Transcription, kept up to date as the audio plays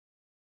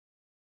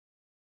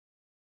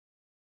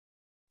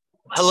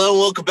Hello and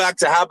welcome back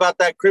to How About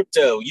That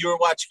Crypto. You are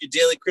watching your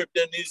daily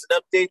crypto news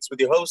and updates with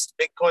your host,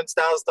 Bitcoin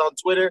Stylist on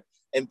Twitter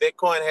and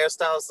Bitcoin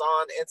Hairstylist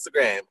on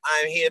Instagram.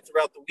 I'm here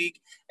throughout the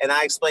week and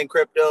I explain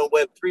crypto and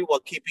Web3 while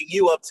keeping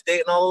you up to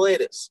date on all the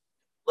latest.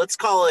 Let's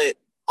call it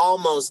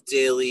almost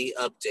daily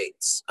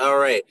updates. All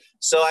right.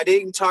 So I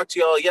didn't talk to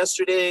y'all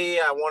yesterday.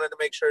 I wanted to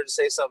make sure to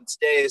say something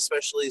today,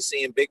 especially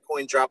seeing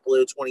Bitcoin drop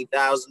below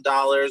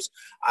 $20,000.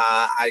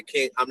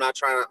 I'm not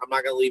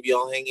going to leave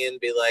y'all hanging and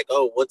be like,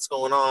 oh, what's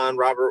going on?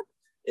 Robert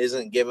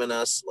isn't giving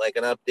us like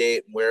an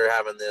update. We're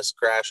having this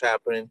crash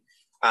happening.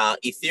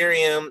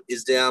 Ethereum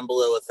is down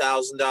below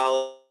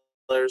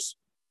 $1,000.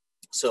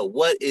 So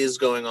what is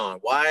going on?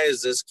 Why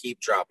does this keep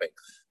dropping?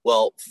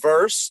 Well,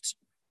 first,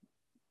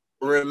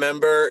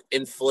 remember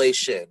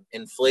inflation.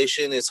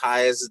 Inflation is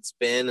high as it's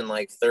been in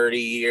like 30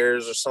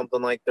 years or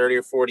something, like 30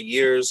 or 40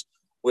 years.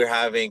 We're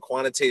having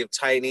quantitative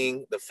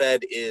tightening. The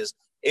Fed is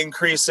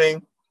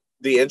increasing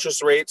the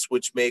interest rates,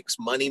 which makes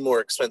money more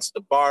expensive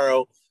to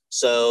borrow.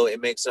 So it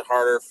makes it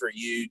harder for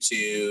you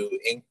to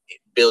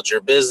build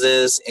your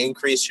business,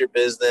 increase your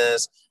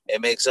business. It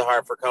makes it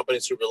hard for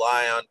companies who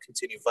rely on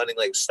continued funding,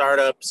 like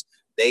startups.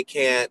 They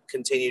can't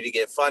continue to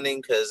get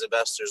funding because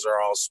investors are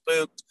all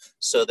spooked.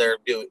 So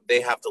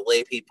they have to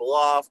lay people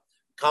off.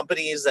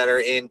 Companies that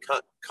are in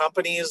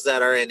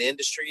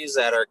industries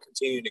that are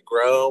continuing to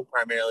grow,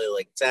 primarily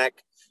like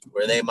tech,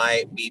 where they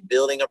might be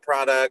building a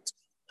product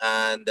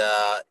and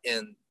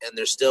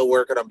they're still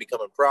working on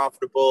becoming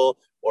profitable,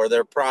 or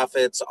their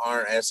profits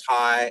aren't as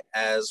high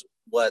as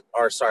what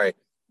are sorry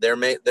they're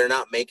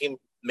not making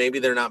maybe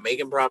they're not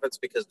making profits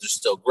because they're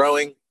still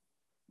growing.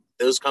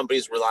 Those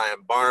companies rely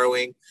on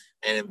borrowing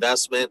and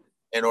investment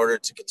in order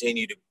to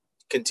continue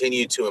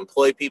to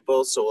employ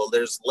people. So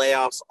there's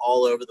layoffs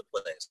all over the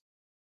place.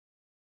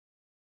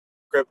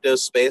 Crypto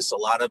space, a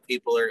lot of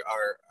people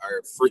are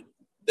free,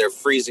 they're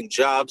freezing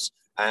jobs,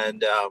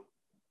 and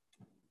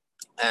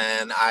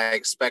I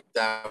expect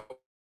that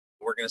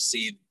we're going to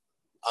see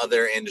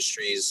other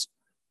industries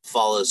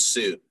follow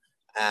suit.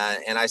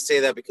 And I say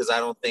that because I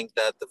don't think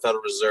that the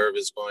Federal Reserve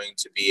is going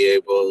to be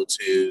able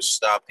to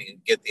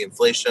get the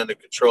inflation under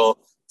control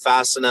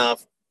fast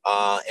enough.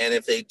 And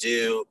if they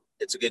do,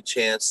 it's a good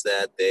chance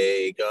that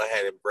they go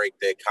ahead and break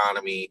the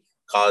economy,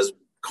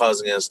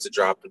 causing us to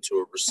drop into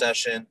a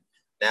recession.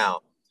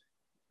 Now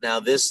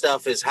this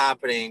stuff is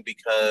happening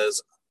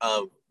because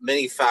of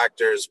many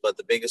factors, but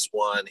the biggest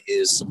one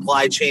is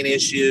supply chain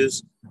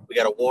issues. We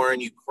got a war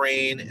in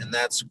Ukraine, and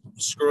that's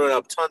screwing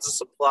up tons of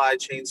supply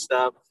chain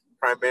stuff,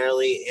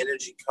 primarily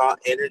energy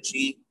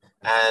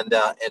and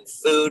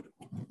food.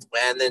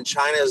 And then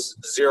China's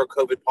zero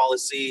COVID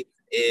policy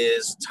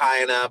is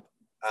tying up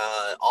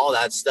all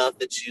that stuff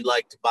that you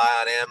like to buy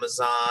on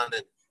Amazon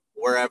and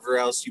wherever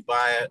else you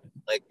buy it,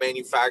 like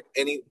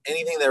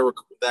anything that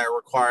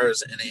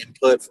requires an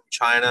input from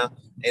China,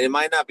 and it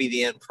might not be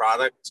the end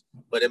product,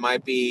 but it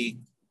might be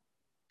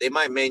they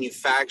might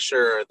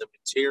manufacture the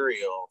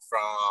material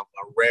from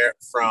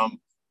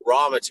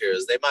raw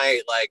materials. They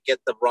might like get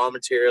the raw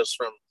materials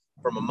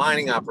from a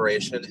mining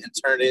operation and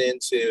turn it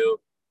into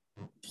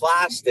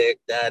plastic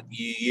that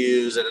you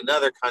use in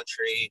another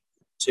country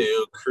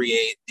to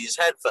create these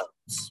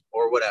headphones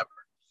or whatever.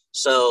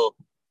 So,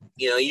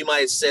 you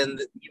might send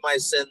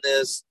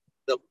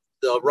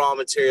the raw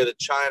material to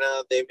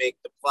China. They make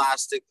the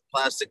plastic. The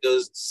plastic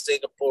goes to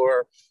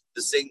Singapore.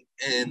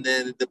 And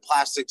then the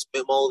plastic's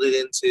been molded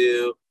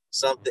into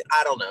something.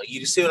 I don't know.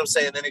 You see what I'm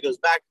saying? Then it goes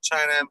back to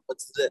China and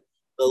puts the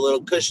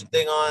little cushion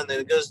thing on.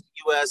 Then it goes to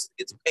the U.S. It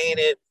gets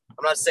painted.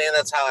 I'm not saying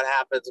that's how it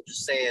happens. I'm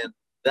just saying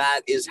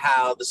that is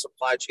how the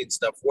supply chain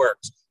stuff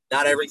works.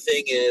 Not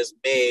everything is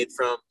made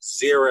from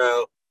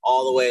zero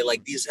all the way.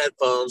 Like these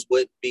headphones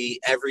wouldn't be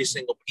every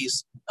single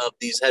piece of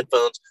these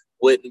headphones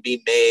wouldn't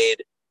be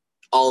made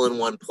all in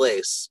one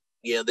place.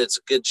 There's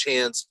a good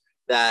chance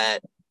that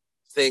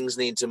things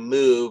need to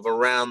move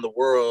around the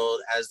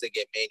world as they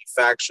get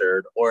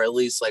manufactured, or at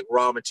least like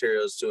raw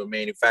materials to a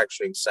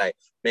manufacturing site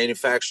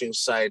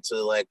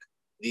to like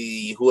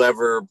the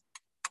whoever,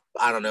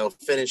 I don't know,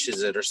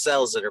 finishes it or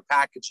sells it or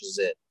packages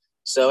it.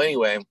 So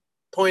anyway,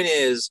 point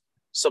is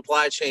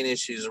supply chain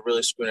issues are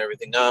really screwing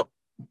everything up,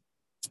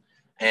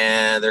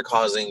 and they're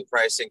causing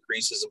price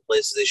increases in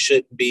places they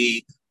shouldn't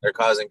be. They're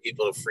causing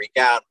people to freak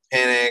out,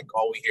 panic.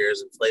 All we hear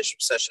is inflation,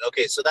 recession.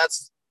 Okay, so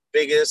that's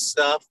biggest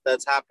stuff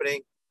that's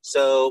happening.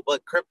 So,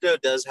 but crypto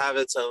does have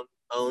its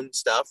own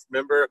stuff.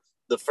 Remember,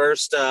 the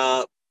first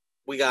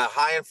we got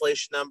high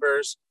inflation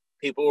numbers.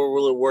 People were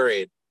really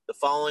worried. The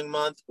following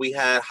month, we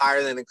had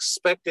higher than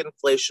expected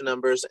inflation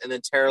numbers, and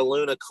then Terra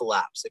Luna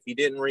collapsed. If you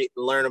didn't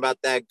learn about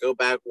that, go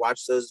back,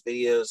 watch those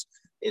videos.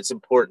 It's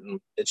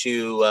important that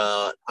you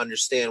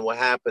understand what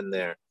happened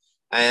there.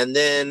 And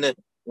then the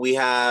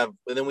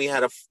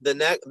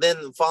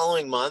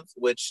following month,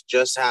 which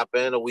just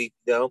happened a week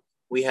ago,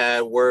 we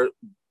had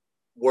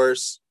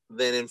worse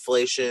than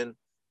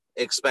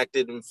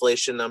expected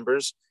inflation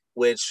numbers,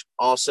 which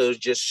also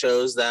just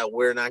shows that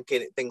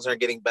things aren't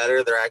getting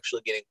better. They're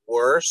actually getting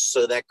worse.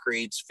 So that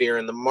creates fear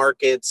in the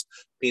markets.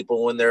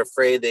 People, when they're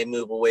afraid, they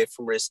move away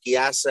from risky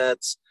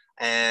assets.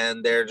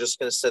 and they're just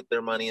going to set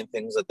their money in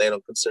things that they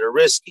don't consider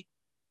risky.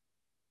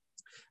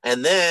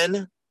 And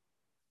then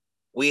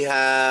we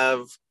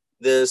have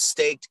the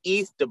staked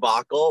ETH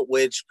debacle,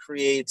 which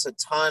creates a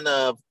ton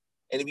of,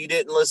 and if you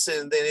didn't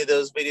listen to any of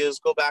those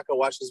videos, go back and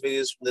watch those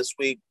videos from this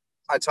week.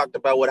 I talked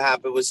about what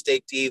happened with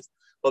staked ETH,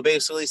 but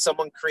basically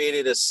someone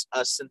created a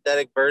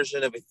synthetic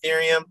version of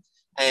Ethereum,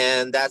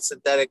 and that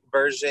synthetic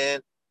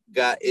version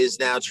is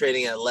now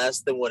trading at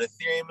less than what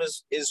Ethereum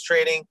is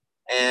trading,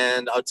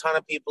 and a ton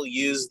of people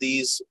use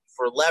these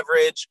for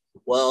leverage.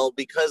 Well,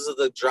 because of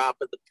the drop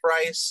in the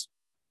price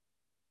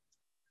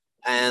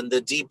and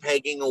the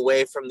depegging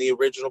away from the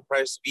original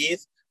price of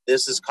ETH,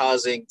 this is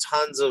causing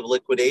tons of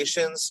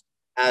liquidations,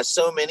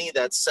 so many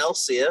that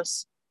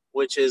Celsius,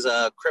 which is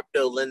a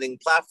crypto lending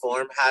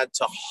platform, had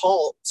to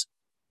halt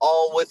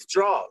all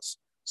withdrawals.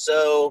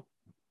 So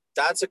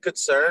that's a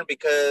concern,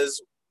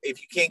 because if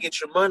you can't get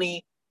your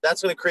money,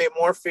 that's going to create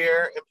more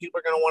fear, and people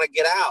are going to want to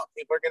get out.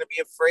 People are going to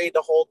be afraid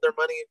to hold their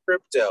money in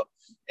crypto.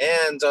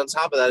 And on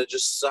top of that, it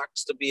just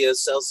sucks to be a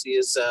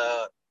Celsius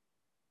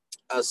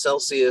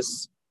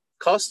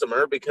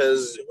customer,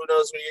 because who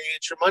knows when you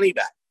get your money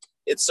back.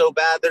 It's so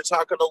bad they're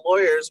talking to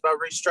lawyers about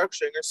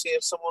restructuring or see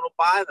if someone will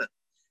buy them.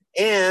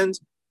 And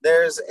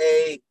there's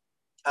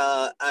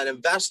an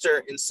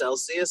investor in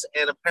Celsius,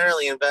 and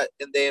apparently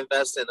they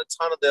invest in a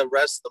ton of the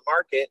rest of the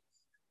market,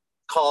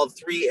 called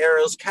Three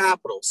Arrows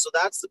Capital. So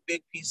that's the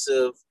big piece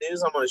of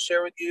news I'm going to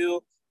share with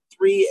you.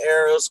 Three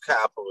Arrows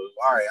Capital.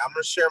 All right, I'm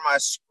going to share my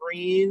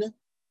screen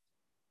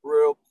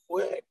real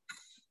quick.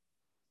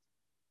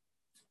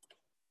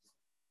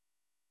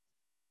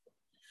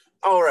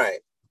 All right.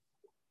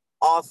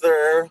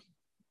 Author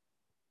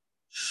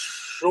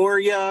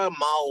Shorya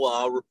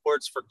Malwa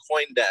reports for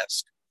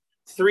CoinDesk.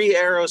 Three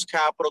Arrows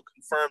Capital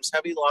confirms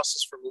heavy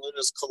losses from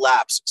Luna's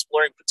collapse,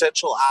 exploring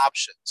potential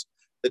options.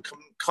 The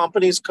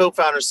company's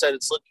co-founder said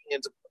it's looking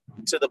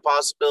into the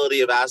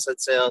possibility of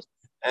asset sales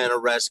and a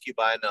rescue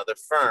by another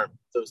firm.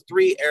 So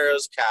Three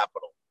Arrows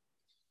Capital.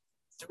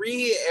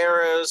 Three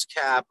Arrows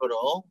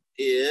Capital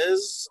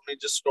is, let me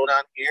just scroll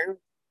down here.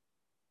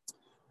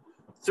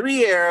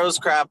 Three Arrows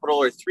Capital,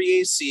 or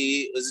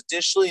 3AC, is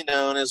additionally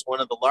known as one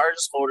of the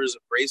largest holders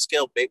of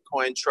Grayscale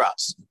Bitcoin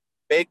Trust.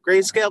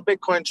 Grayscale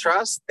Bitcoin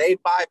Trust, they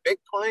buy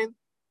Bitcoin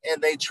and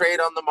they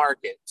trade on the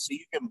market. So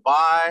you can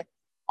buy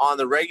on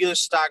the regular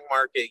stock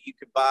market, you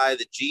could buy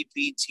the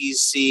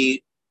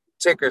GBTC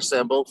ticker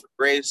symbol for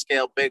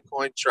Grayscale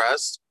Bitcoin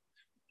Trust,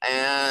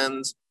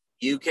 and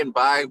you can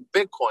buy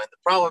Bitcoin. The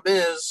problem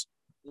is,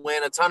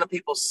 when a ton of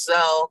people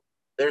sell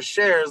their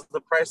shares,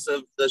 the price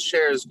of the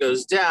shares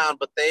goes down,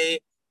 but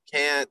they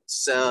can't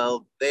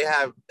sell. They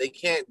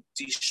can't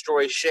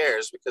destroy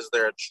shares because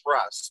they're a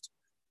trust.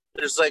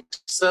 There's like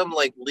some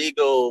like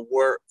legal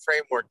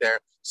framework there.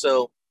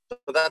 So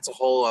that's a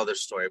whole other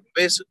story. But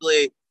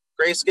basically,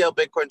 Grayscale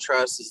Bitcoin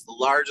Trust is the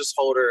largest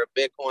holder of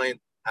Bitcoin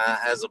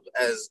as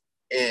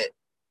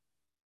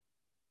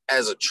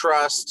a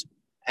trust,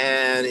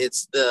 and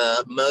it's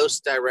the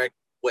most direct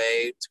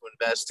way to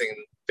invest in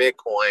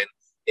Bitcoin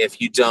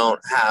if you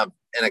don't have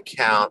an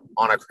account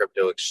on a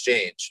crypto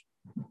exchange.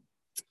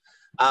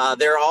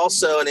 They're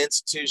also an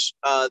institution.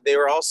 They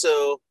were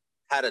also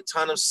had a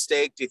ton of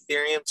staked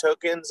Ethereum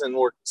tokens and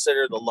were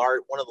considered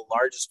one of the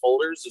largest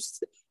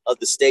holders of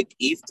the staked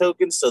ETH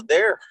tokens. So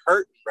they're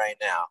hurting right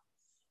now.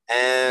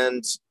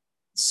 And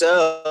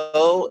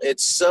so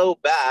it's so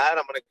bad.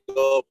 I'm going to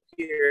go up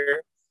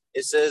here.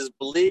 It says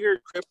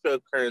beleaguered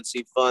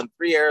cryptocurrency fund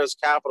Three Arrows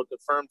Capital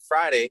confirmed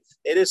Friday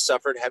it has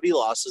suffered heavy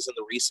losses in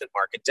the recent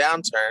market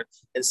downturn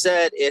and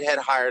said it had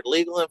hired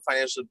legal and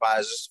financial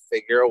advisors to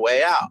figure a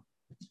way out.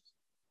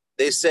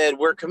 They said,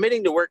 we're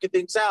committing to working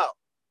things out.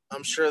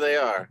 I'm sure they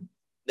are.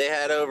 They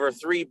had over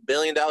 $3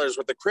 billion worth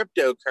of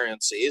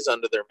cryptocurrencies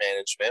under their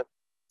management.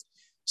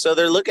 So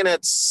they're looking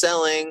at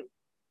selling.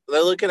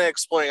 They're looking at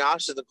exploring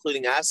options,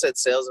 including asset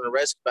sales and a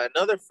rescue by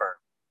another firm.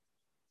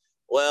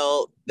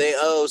 Well, they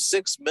owe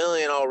 $6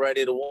 million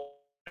already to one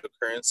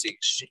currency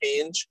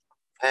exchange,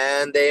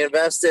 and they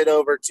invested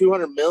over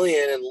 $200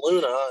 million in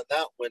Luna, and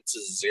that went to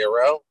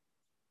zero.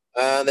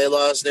 They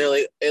lost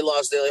nearly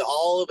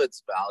all of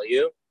its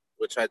value,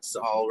 which I'd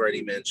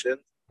already mentioned.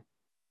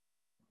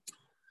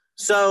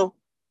 So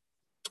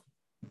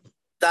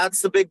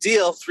that's the big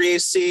deal.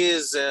 3AC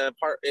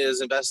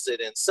is invested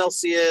in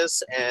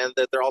Celsius, and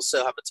that they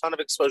also have a ton of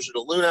exposure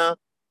to Luna,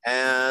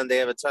 and they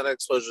have a ton of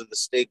exposure to the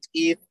staked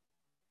ETH.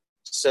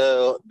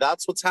 So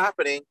that's what's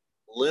happening.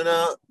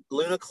 Luna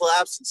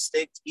collapse and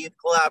staked ETH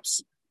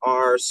collapse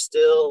are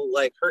still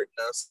like hurting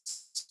us.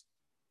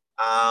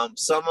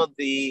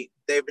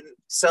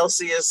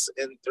 Celsius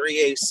and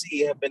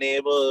 3AC have been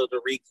able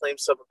to reclaim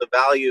some of the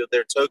value of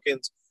their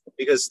tokens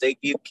because staked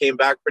ETH came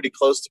back pretty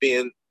close to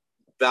being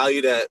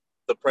valued at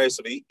the price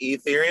of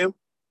Ethereum,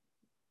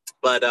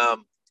 but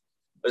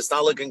it's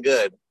not looking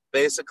good.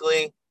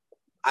 Basically,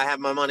 I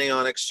have my money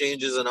on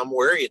exchanges, and I'm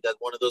worried that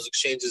one of those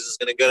exchanges is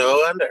going to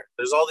go under.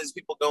 There's all these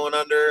people going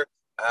under,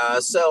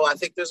 so I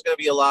think there's going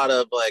to be a lot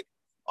of like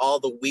all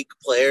the weak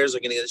players are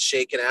going to get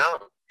shaken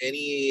out,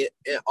 any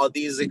of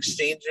these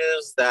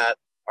exchanges that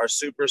are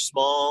super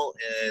small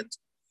and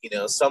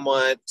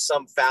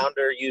some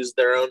founder used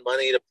their own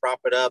money to prop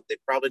it up. They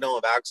probably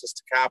don't have access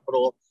to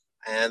capital,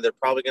 and they're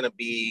probably going to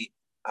be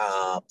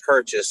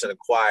purchased and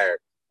acquired.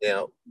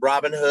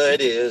 Robinhood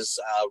is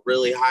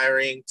really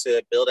hiring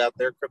to build out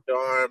their crypto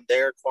arm.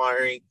 They're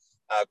acquiring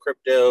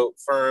crypto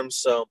firms.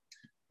 So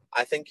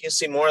I think you'll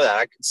see more of that.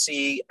 I could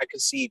see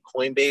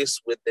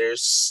Coinbase with their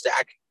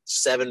stack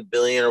 7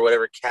 billion or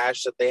whatever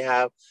cash that they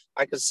have.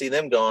 I could see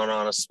them going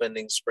on a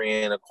spending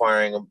spree and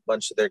acquiring a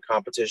bunch of their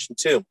competition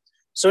too.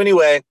 So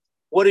anyway,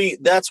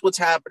 that's what's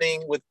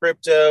happening with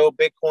crypto.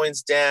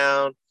 Bitcoin's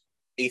down,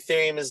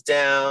 Ethereum is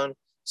down.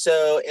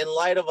 So in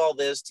light of all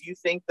this, do you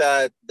think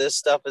that this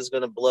stuff is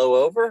going to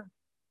blow over?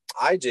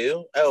 I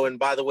do. Oh, and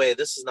by the way,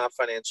 this is not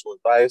financial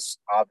advice.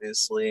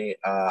 Obviously,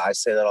 I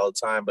say that all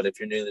the time. But if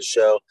you're new to the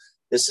show,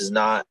 this is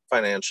not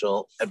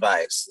financial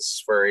advice. This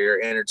is for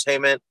your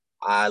entertainment.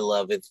 I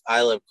love it.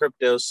 I love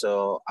crypto,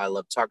 so I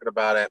love talking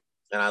about it,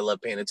 and I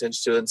love paying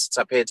attention to it. And since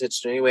I pay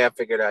attention to it anyway, I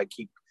figured I'd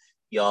keep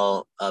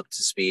y'all up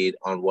to speed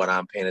on what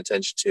I'm paying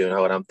attention to and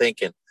what I'm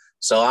thinking.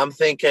 So I'm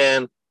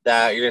thinking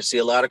that you're going to see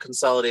a lot of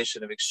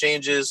consolidation of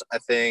exchanges. I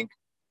think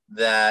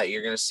that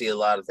you're going to see a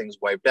lot of things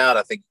wiped out.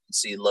 I think you can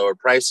see lower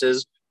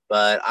prices,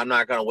 but I'm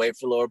not going to wait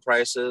for lower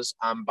prices.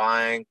 I'm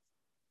buying.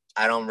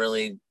 I don't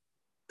really,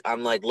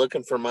 I'm like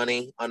looking for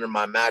money under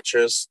my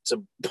mattress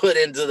to put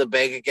into the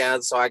bank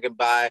account so I can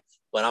buy,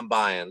 but I'm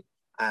buying.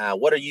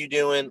 What are you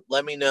doing?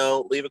 Let me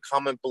know. Leave a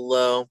comment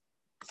below,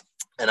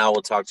 and I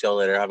will talk to y'all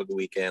later. Have a good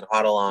weekend.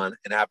 Huddle on,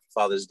 and happy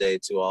Father's Day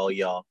to all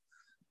y'all.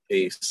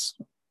 Peace.